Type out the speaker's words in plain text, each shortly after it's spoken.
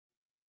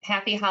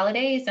Happy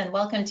holidays and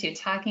welcome to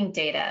Talking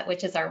Data,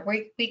 which is our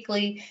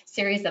weekly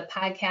series of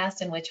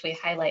podcasts in which we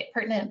highlight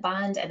pertinent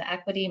bond and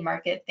equity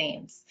market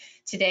themes.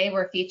 Today,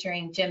 we're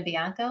featuring Jim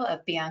Bianco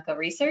of Bianco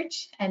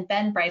Research and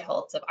Ben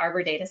Breitholtz of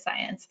Arbor Data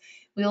Science.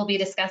 We will be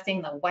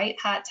discussing the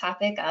white-hot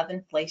topic of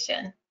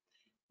inflation.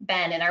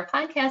 Ben, in our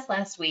podcast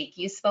last week,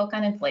 you spoke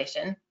on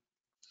inflation.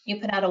 You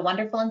put out a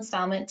wonderful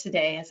installment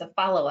today as a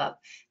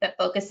follow-up that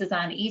focuses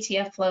on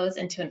ETF flows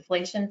into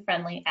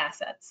inflation-friendly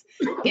assets.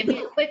 Give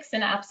me a quick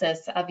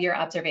synopsis of your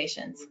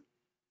observations.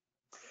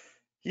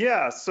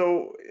 Yeah,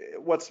 so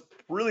what's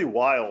really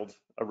wild,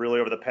 really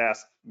over the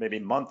past maybe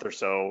month or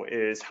so,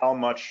 is how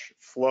much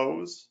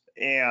flows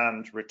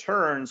and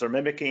returns are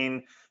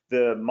mimicking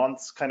the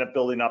months kind of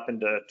building up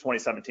into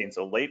 2017.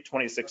 So late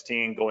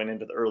 2016 going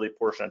into the early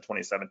portion of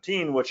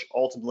 2017, which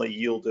ultimately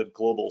yielded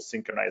global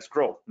synchronized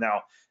growth.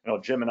 Now,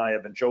 Jim and I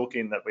have been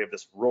joking that we have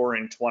this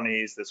roaring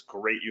 20s, this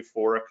great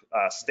euphoric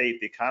state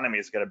the economy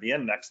is going to be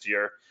in next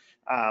year,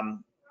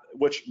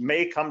 which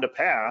may come to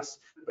pass,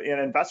 and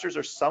investors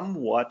are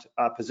somewhat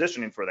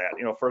positioning for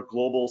that, for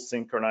global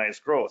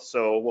synchronized growth.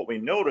 So what we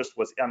noticed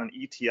was on an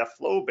ETF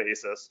flow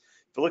basis,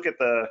 if you look at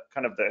the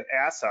kind of the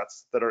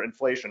assets that are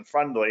inflation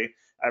friendly,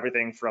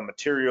 everything from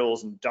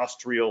materials,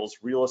 industrials,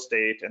 real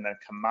estate, and then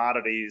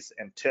commodities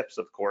and tips,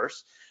 of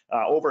course,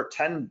 over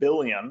 10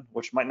 billion,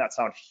 which might not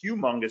sound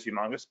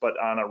humongous, but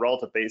on a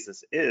relative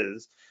basis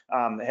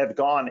have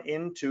gone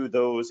into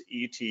those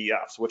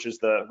ETFs, which is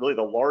really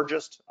the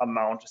largest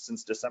amount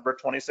since December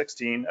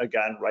 2016,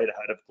 again, right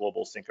ahead of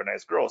global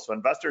synchronized growth. So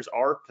investors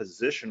are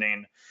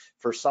positioning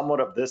for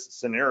somewhat of this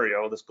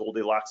scenario, this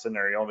Goldilocks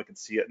scenario, and we can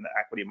see it in the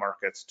equity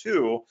markets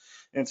too.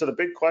 And so the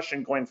big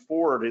question going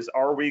forward is,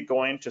 are we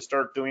going to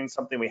start doing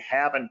something we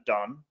haven't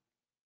done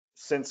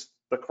since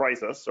the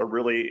crisis, or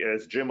really,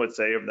 as Jim would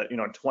say, in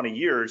 20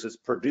 years, is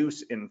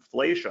produce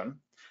inflation?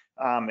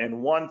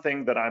 And one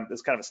thing that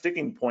is kind of a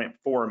sticking point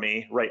for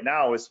me right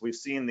now is we've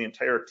seen the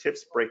entire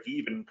TIPS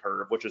break-even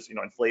curve, which is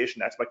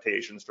inflation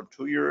expectations from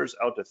 2 years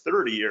out to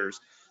 30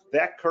 years.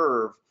 That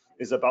curve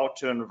is about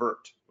to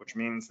invert, which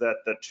means that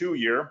the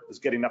 2-year is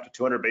getting up to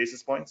 200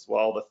 basis points,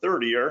 while the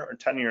 30-year, or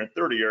 10-year and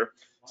 30-year,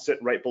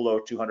 sit right below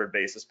 200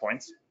 basis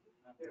points.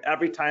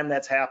 Every time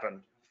that's happened,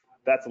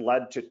 that's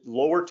led to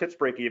lower TIPS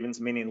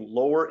break-evens, meaning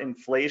lower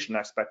inflation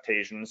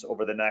expectations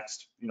over the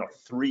next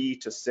 3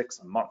 to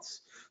 6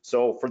 months.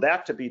 So for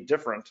that to be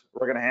different,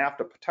 we're going to have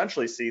to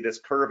potentially see this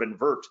curve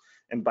invert,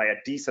 and by a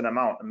decent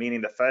amount,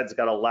 meaning the Fed's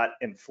got to let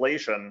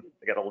inflation,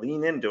 they got to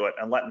lean into it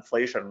and let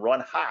inflation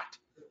run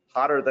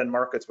hotter than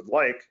markets would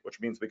like,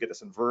 which means we get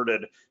this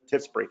inverted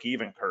TIPS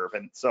break-even curve.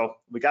 And so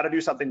we got to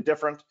do something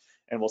different,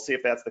 and we'll see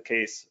if that's the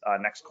case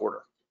next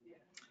quarter.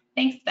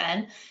 Thanks,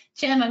 Ben.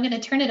 Jim, I'm going to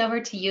turn it over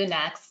to you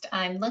next.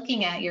 I'm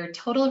looking at your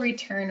total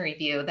return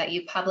review that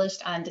you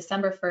published on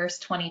December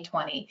 1st,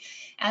 2020.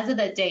 As of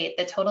the date,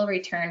 the total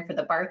return for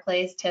the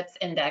Barclays TIPS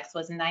Index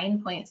was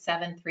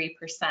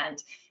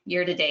 9.73%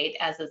 year to date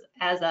as of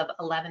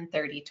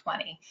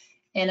 11/30/20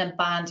 in a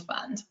bond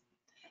fund.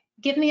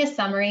 Give me a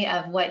summary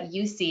of what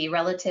you see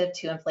relative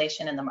to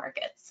inflation in the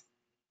markets.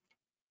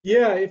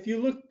 Yeah, if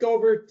you look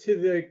over to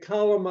the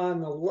column on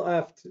the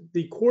left,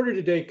 the quarter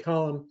to date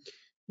column,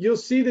 you'll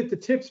see that the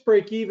TIPS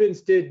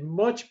break-evens did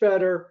much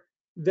better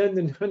than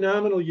the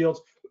nominal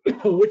yields,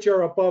 which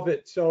are above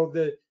it. So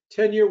the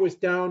 10-year was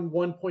down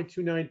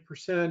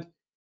 1.29%,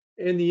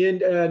 and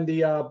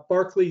the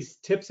Barclays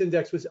TIPS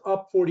Index was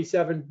up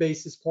 47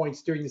 basis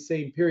points during the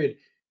same period.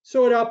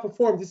 So it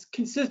outperformed. It's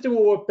consistent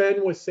with what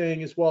Ben was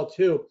saying as well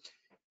too.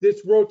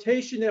 This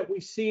rotation that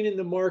we've seen in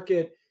the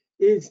market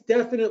is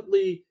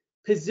definitely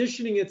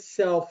positioning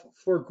itself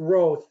for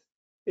growth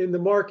in the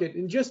market.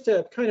 And just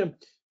to kind of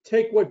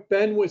take what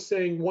Ben was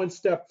saying one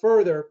step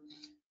further,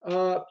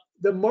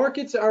 the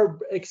markets are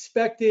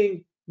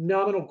expecting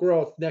nominal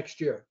growth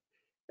next year.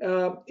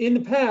 In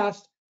the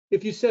past,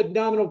 if you said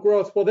nominal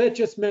growth, well, that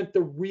just meant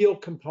the real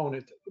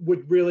component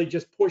would really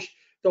just push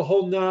the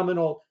whole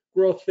nominal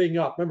growth thing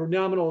up. Remember,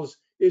 nominal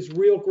is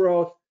real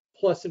growth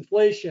plus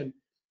inflation.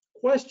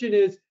 Question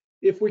is,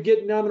 if we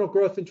get nominal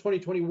growth in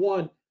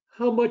 2021,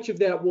 how much of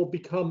that will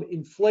become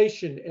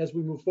inflation as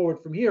we move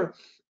forward from here?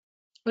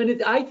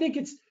 And I think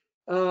it's,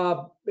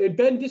 and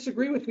Ben,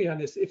 disagree with me on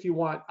this if you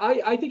want.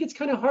 I think it's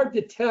kind of hard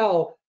to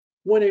tell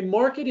when a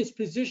market is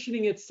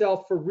positioning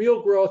itself for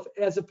real growth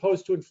as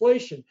opposed to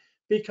inflation,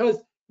 because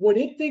when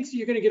it thinks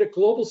you're going to get a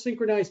global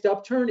synchronized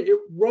upturn, it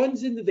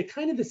runs into the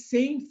kind of the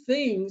same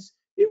things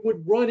it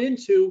would run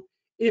into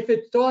if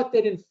it thought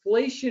that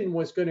inflation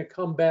was going to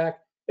come back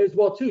as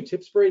well too.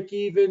 TIPS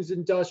break-evens,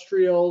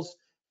 industrials,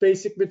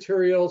 basic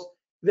materials,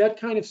 that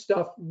kind of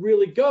stuff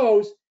really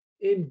goes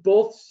in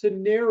both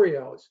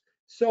scenarios.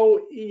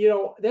 So,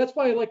 that's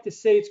why I like to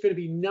say it's going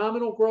to be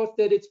nominal growth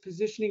that it's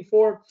positioning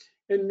for.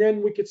 And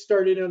then we could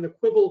start in on the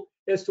quibble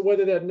as to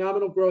whether that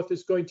nominal growth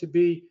is going to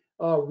be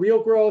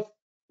real growth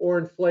or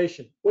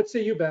inflation. What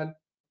say you, Ben?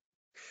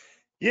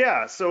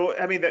 Yeah, so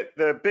I mean,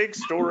 the big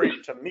story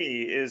to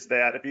me is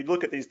that if you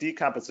look at these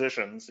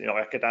decompositions,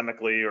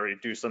 academically, or you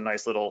do some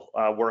nice little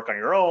work on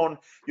your own,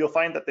 you'll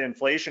find that the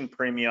inflation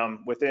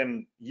premium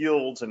within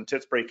yields and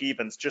TIPS break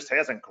evens just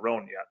hasn't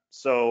grown yet.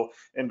 So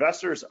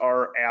investors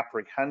are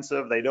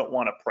apprehensive. They don't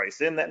want to price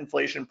in that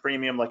inflation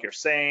premium, like you're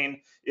saying.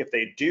 If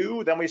they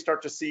do, then we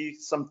start to see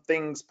some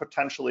things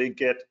potentially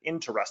get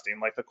interesting,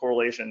 like the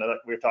correlation that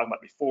we were talking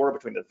about before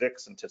between the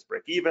VIX and TIPS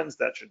break evens.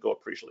 That should go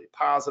appreciably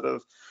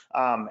positive.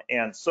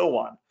 And so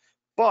on.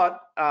 But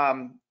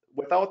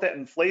without that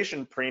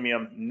inflation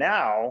premium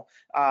now,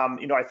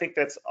 I think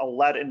that's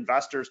led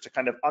investors to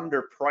kind of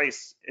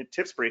underprice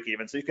TIPS break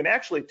even. So you can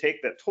actually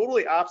take the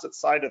totally opposite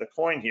side of the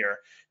coin here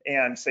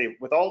and say,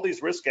 with all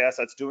these risk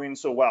assets doing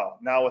so well,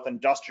 now with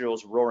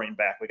industrials roaring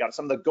back, we got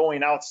some of the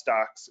going out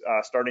stocks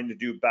starting to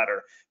do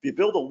better. If you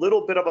build a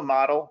little bit of a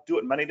model, do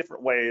it in many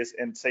different ways,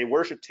 and say,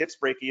 where should TIPS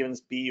break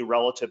evens be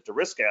relative to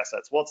risk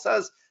assets? Well, it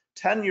says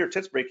 10-year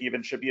TIPS break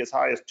even should be as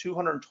high as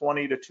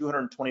 220 to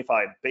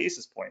 225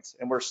 basis points,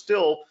 and we're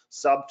still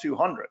sub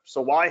 200.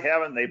 So why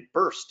haven't they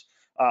burst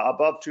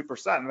above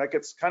 2%? And that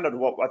gets kind of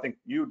what I think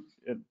you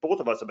and both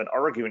of us have been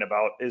arguing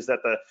about, is that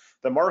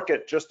the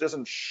market just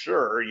isn't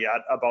sure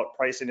yet about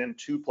pricing in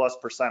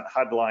 2+%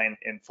 headline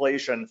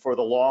inflation for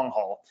the long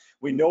haul.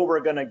 We know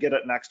we're going to get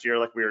it next year,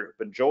 like we've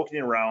been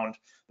joking around.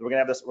 We're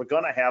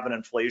going to have an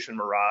inflation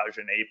mirage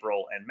in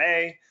April and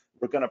May.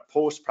 We're going to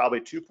post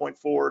probably 2.4,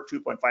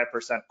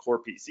 2.5%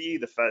 core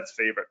PCE, the Fed's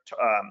favorite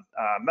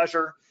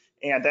measure,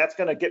 and that's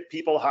going to get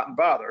people hot and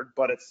bothered.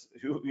 But it's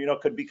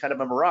could be kind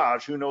of a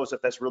mirage. Who knows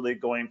if that's really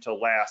going to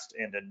last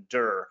and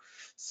endure?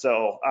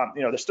 So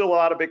there's still a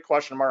lot of big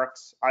question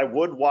marks. I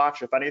would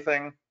watch, if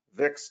anything,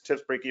 VIX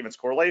TIPS break evens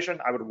correlation.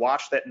 I would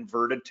watch that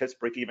inverted TIPS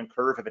break even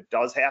curve. If it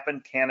does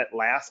happen, can it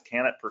last?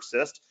 Can it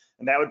persist?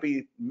 And that would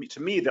be, to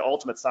me, the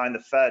ultimate sign the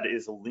Fed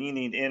is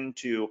leaning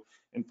into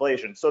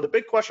inflation. So the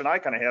big question I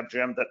kind of have,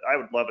 Jim, that I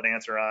would love an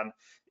answer on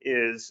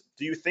is,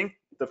 do you think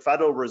the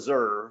Federal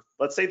Reserve,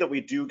 let's say that we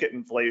do get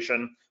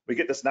inflation, we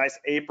get this nice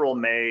April,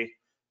 May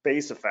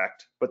base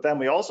effect, but then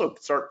we also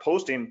start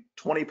posting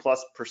 20+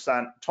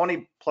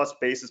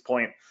 basis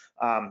point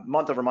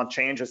month over month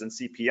changes in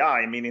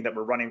CPI, meaning that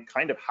we're running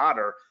kind of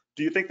hotter.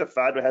 Do you think the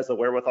Fed has the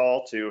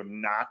wherewithal to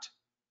not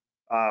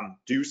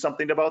do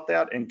something about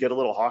that and get a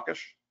little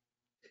hawkish?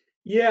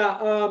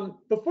 Yeah,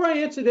 before I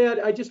answer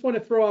that, I just want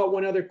to throw out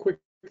one other quick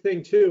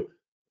thing too.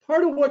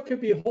 Part of what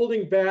could be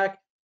holding back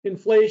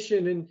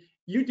inflation, and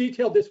you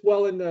detailed this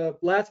well in the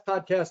last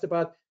podcast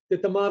about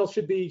that the model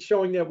should be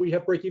showing that we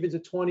have break evens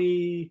at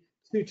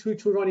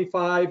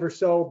 225 or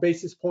so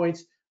basis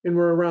points, and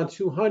we're around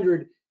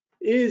 200,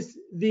 is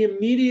the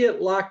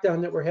immediate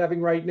lockdown that we're having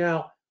right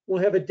now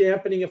will have a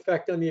dampening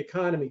effect on the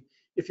economy.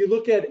 If you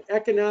look at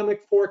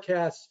economic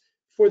forecasts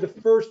for the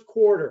first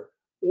quarter,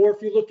 or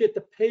if you look at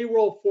the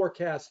payroll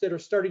forecasts that are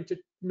starting to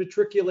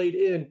matriculate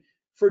in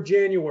for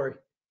January,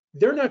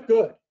 they're not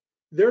good.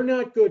 They're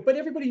not good, but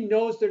everybody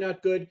knows they're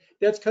not good.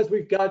 That's because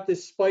we've got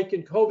this spike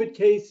in COVID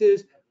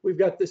cases. We've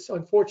got this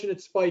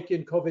unfortunate spike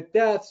in COVID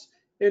deaths,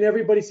 and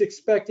everybody's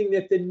expecting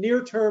that the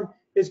near term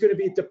is going to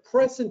be a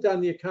depressant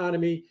on the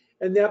economy,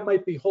 and that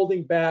might be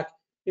holding back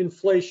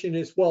inflation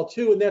as well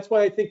too. And that's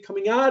why I think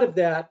coming out of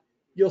that,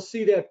 you'll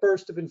see that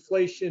burst of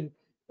inflation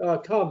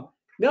come.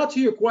 Now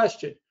to your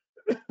question.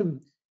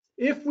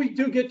 If we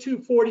do get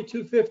 240,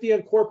 250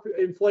 on core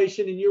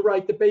inflation, and you're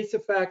right, the base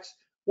effects,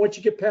 once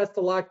you get past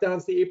the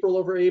lockdowns, the April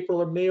over April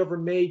or May over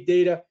May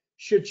data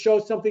should show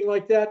something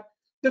like that,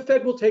 the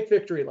Fed will take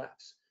victory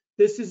laps.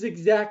 This is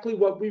exactly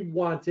what we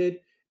wanted.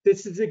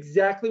 This is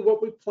exactly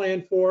what we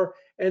planned for.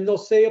 And they'll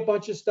say a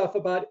bunch of stuff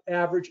about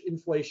average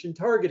inflation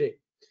targeting.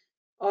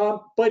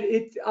 But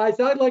as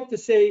I'd like to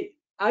say,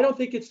 I don't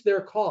think it's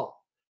their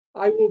call.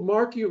 I will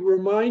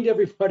remind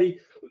everybody,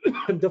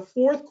 the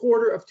fourth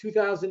quarter of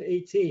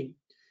 2018,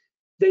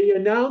 they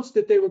announced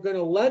that they were going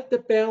to let the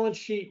balance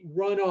sheet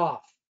run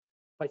off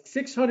by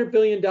 $600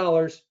 billion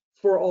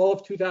for all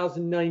of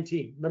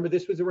 2019. Remember,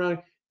 this was around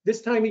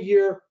this time of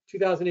year,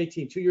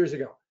 2018, 2 years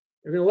ago.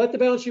 They're going to let the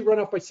balance sheet run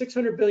off by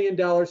 $600 billion.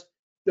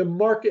 The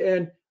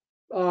market,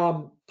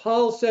 and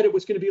Powell said it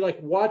was going to be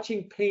like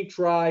watching paint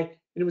dry,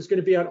 and it was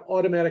going to be on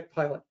automatic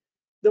pilot.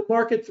 The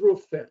market threw a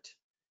fit.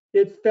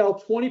 It fell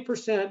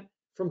 20%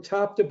 from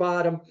top to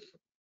bottom.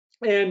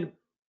 And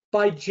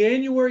by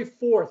January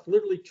 4th,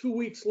 literally 2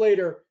 weeks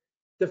later,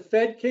 the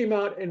Fed came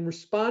out and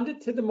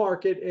responded to the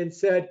market and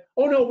said,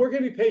 oh no, we're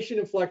going to be patient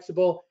and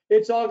flexible.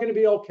 It's all going to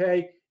be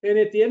okay. And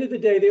at the end of the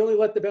day, they only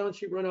let the balance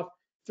sheet run off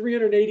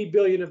 380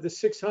 billion of the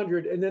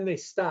 600, and then they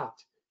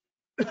stopped.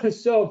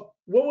 So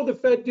what will the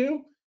Fed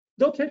do?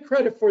 They'll take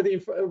credit for the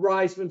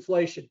rise of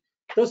inflation.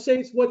 They'll say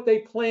it's what they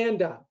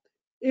planned on.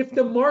 If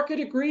the market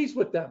agrees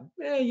with them,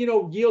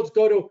 yields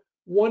go to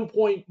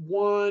 1.1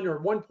 or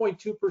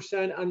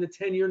 1.2% on the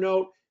 10-year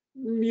note,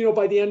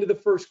 by the end of the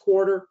first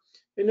quarter.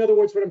 In other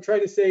words, what I'm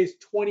trying to say is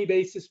 20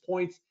 basis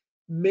points,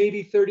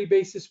 maybe 30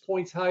 basis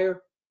points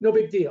higher. No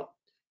big deal.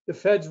 The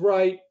Fed's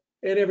right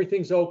and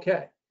everything's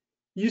okay.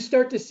 You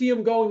start to see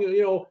them going,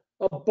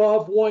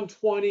 above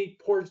 120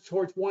 towards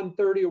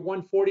 130 or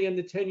 140 on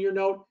the 10-year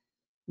note,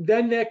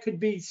 then that could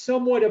be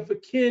somewhat of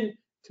akin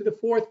to the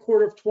fourth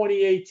quarter of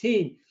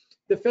 2018.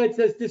 The Fed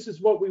says this is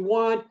what we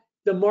want.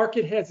 The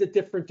market has a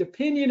different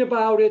opinion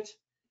about it.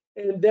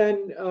 And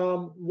then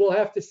we'll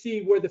have to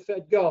see where the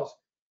Fed goes.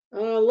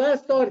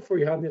 Last thought for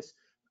you on this.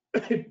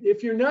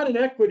 If you're not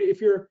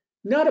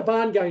a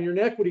bond guy and you're an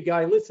equity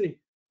guy listening,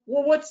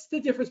 well, what's the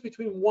difference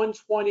between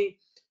 120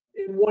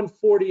 and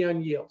 140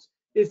 on yields?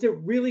 Does it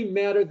really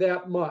matter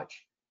that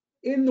much?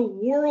 In the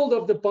world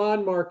of the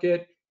bond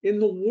market, in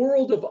the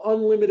world of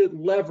unlimited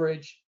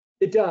leverage,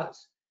 it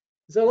does.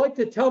 As I like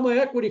to tell my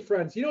equity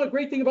friends, you know, a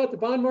great thing about the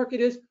bond market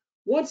is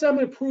once I'm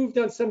approved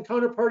on some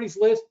counterparty's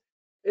list,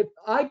 if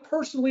I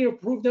personally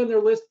approved on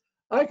their list,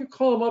 I could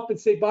call them up and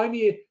say,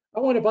 I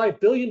want to buy $1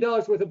 billion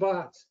worth of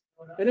bonds.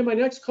 And then my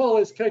next call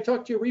is, can I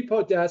talk to your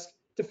repo desk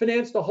to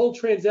finance the whole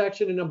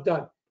transaction and I'm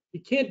done? You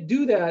can't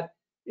do that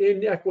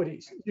in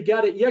equities. You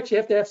actually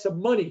have to have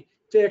some money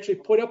to actually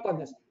put up on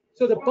this.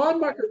 So the bond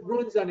market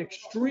runs on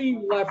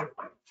extreme leverage.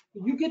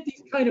 You get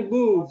these kind of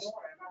moves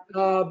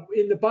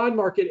in the bond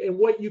market, and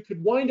what you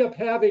could wind up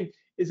having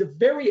is a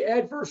very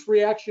adverse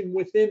reaction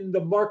within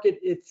the market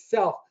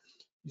itself.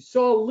 You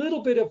saw a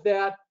little bit of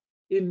that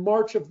in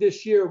March of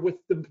this year with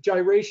the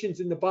gyrations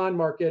in the bond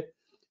market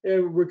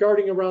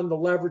regarding around the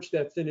leverage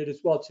that's in it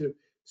as well too.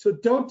 So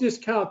don't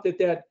discount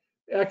that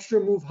extra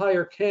move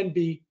higher can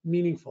be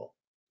meaningful.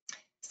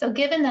 So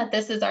given that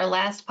this is our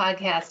last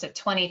podcast of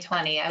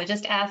 2020, I would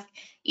just ask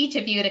each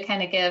of you to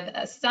kind of give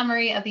a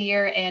summary of the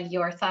year and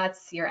your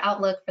thoughts, your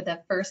outlook for the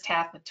first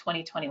half of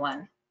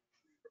 2021.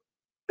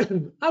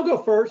 I'll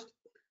go first.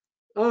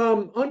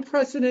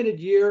 Unprecedented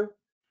year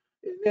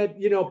that,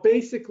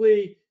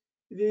 basically,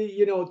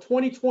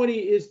 2020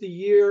 is the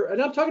year,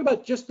 and I'm talking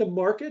about just the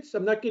markets.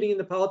 I'm not getting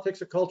into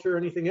politics or culture or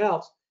anything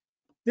else.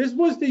 This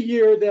was the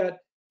year that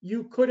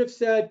you could have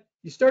said,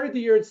 you started the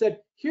year and said,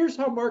 here's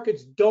how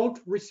markets don't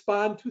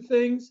respond to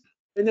things.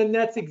 And then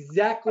that's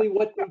exactly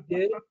what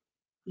they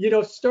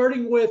did.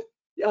 Starting with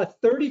a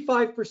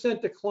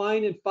 35%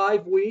 decline in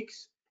 5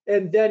 weeks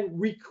and then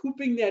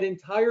recouping that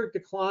entire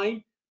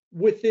decline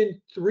within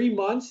 3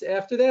 months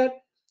after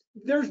that.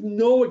 There's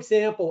no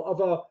example of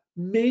a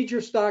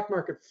major stock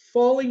market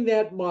falling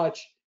that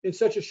much in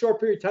such a short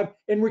period of time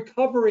and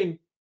recovering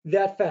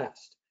that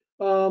fast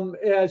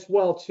as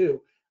well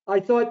too.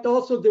 I thought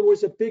also there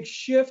was a big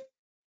shift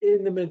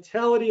in the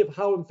mentality of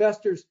how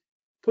investors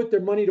put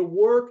their money to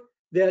work,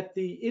 that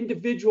the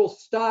individual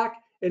stock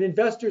and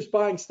investors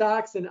buying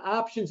stocks and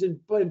options and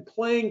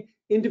playing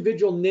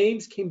individual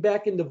names came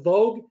back into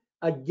vogue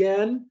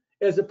again,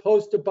 as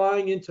opposed to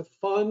buying into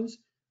funds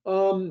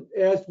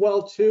as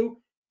well too.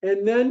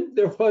 And then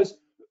there was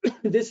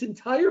this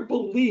entire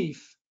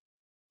belief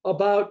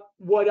about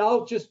what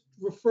I'll just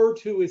refer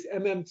to as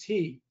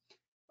MMT.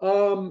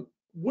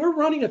 We're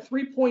running a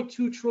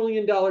 $3.2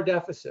 trillion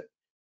deficit.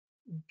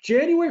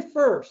 January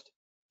 1st,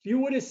 if you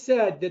would have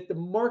said that the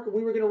market,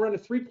 we were going to run a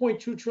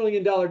 $3.2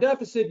 trillion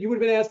deficit, you would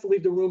have been asked to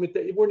leave the room.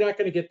 We're not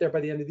going to get there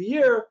by the end of the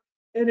year.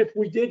 And if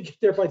we did get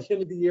there by the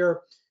end of the year,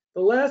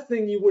 the last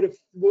thing you would have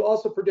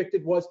also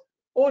predicted was,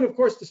 and of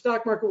course, the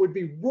stock market would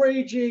be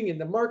raging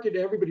and the market,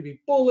 everybody be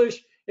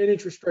bullish and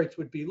interest rates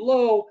would be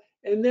low.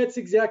 And that's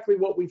exactly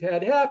what we've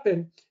had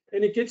happen.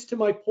 And it gets to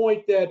my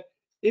point that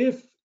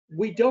if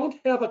we don't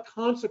have a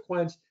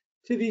consequence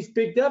to these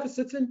big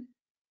deficits, and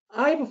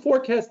I have a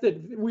forecast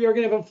that we are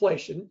going to have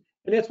inflation,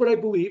 and that's what I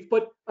believe,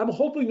 but I'm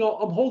holding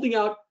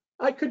out.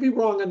 I could be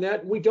wrong on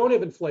that. We don't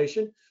have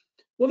inflation.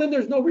 Well, then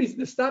there's no reason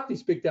to stop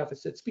these big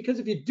deficits, because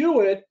if you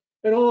do it,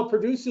 and all it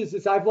produces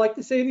is, I'd like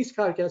to say in these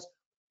podcasts,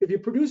 if you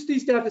produce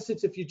these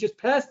deficits, if you just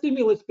pass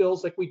stimulus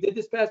bills like we did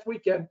this past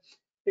weekend,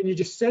 and you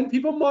just send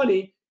people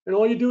money, and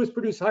all you do is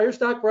produce higher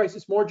stock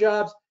prices, more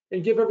jobs,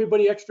 and give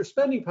everybody extra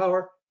spending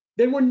power,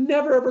 then we're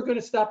never ever going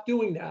to stop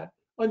doing that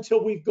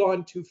until we've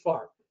gone too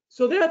far.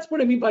 So that's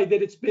what I mean by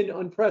that it's been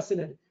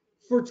unprecedented.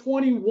 For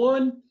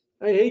 21,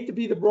 I hate to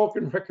be the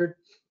broken record,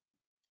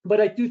 but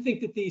I do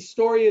think that the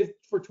story is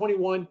for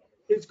 21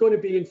 is going to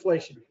be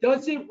inflation.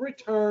 Does it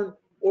return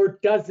or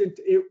doesn't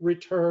it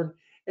return?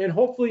 And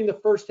hopefully in the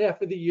first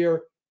half of the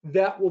year,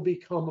 that will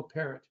become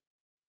apparent.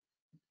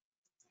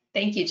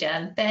 Thank you,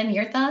 Jim. Ben,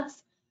 your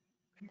thoughts?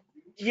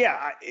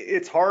 Yeah,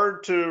 it's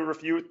hard to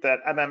refute that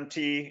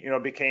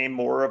MMT, became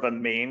more of a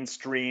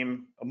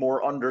mainstream,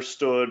 more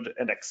understood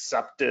and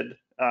accepted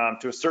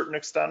to a certain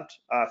extent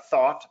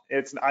thought.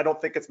 I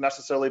don't think it's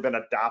necessarily been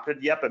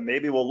adopted yet, but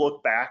maybe we'll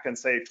look back and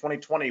say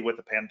 2020 with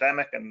the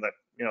pandemic and the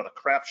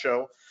crap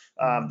show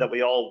that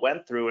we all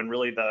went through, and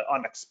really the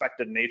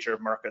unexpected nature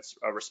of markets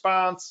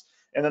response,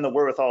 and then the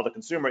wherewithal of the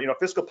consumer.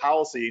 Fiscal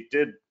policy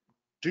did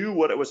do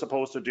what it was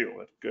supposed to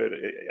do.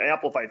 It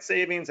amplified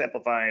savings,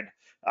 amplified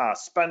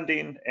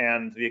spending,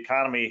 and the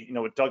economy,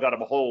 it dug out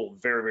of a hole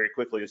very, very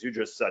quickly, as you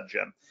just said,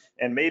 Jim.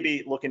 And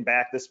maybe looking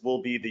back, this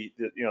will be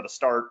the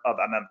start of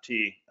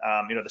MMT.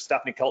 The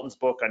Stephanie Kelton's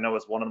book, I know,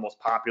 is one of the most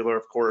popular,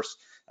 of course,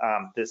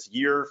 this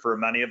year for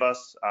many of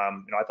us. I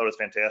thought it was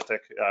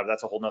fantastic.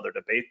 That's a whole nother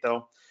debate,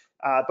 though.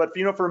 But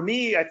for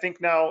me, I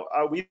think now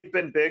we've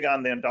been big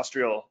on the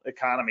industrial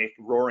economy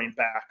roaring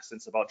back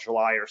since about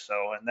July or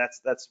so, and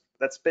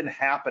that's been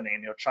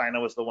happening. China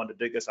was the one to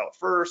dig us out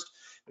first.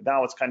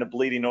 Now it's kind of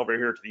bleeding over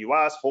here to the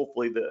U.S.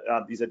 Hopefully,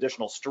 these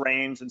additional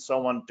strains and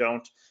so on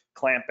don't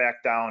clamp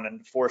back down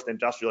and force the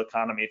industrial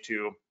economy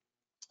to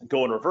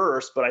go in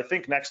reverse. But I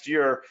think next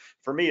year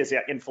for me is,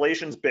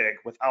 inflation's big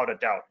without a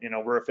doubt.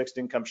 We're a fixed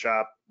income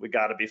shop. We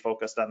got to be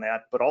focused on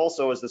that, but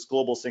also is this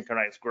global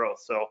synchronized growth.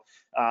 So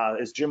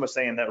as Jim was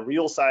saying, that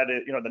real side,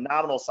 the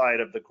nominal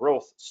side of the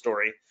growth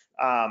story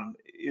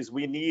is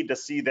we need to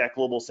see that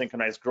global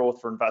synchronized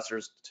growth for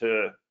investors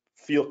to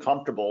feel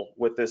comfortable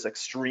with this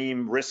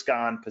extreme risk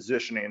on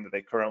positioning that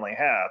they currently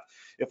have.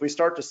 If we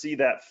start to see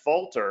that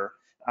falter,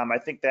 I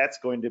think that's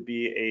going to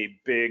be a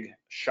big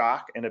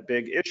shock and a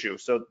big issue.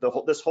 So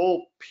this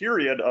whole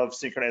period of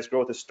synchronized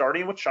growth is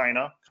starting with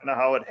China, kind of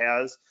how it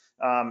has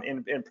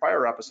in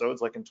prior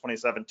episodes, like in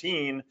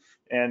 2017,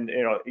 and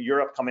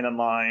Europe coming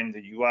online,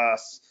 the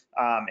U.S.,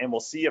 and we'll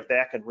see if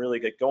that can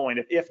really get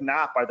going. If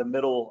not, by the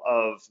middle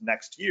of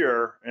next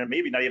year, and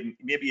maybe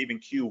even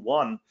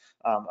Q1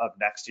 of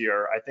next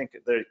year, I think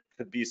there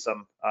could be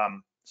some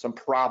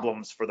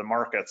problems for the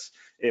markets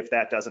if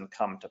that doesn't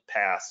come to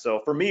pass. So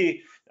for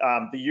me,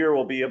 the year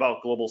will be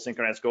about global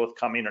synchronized growth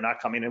coming or not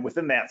coming, and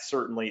within that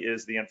certainly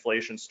is the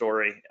inflation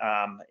story.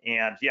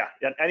 And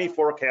any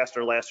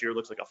forecaster last year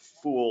looks like a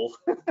fool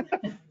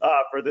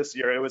for this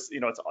year. It was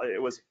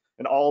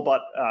an all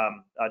but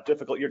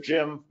difficult year.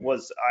 Jim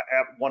was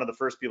one of the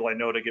first people I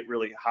know to get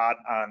really hot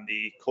on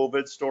the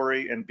COVID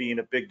story and being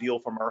a big deal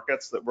for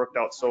markets that worked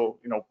out.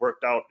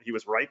 He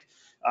was right.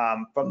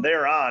 From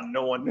there on,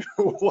 no one knew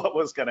what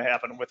was going to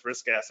happen with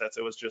risk assets.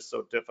 It was just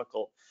so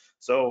difficult.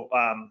 So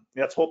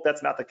let's hope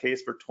that's not the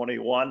case for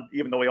 21,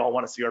 even though we all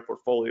want to see our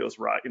portfolios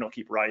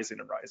keep rising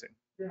and rising.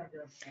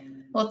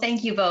 Well,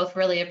 thank you both.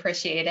 Really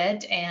appreciate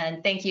it.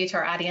 And thank you to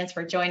our audience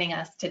for joining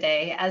us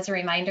today. As a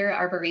reminder,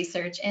 Arbor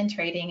Research and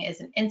Trading is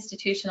an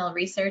institutional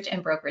research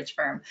and brokerage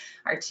firm.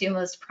 Our two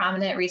most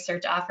prominent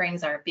research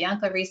offerings are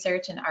Bianco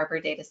Research and Arbor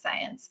Data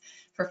Science.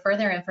 For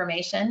further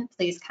information,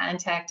 please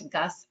contact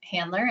Gus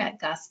Handler at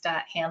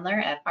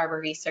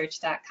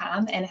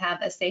gus.handler@arborresearch.com and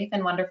have a safe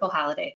and wonderful holiday.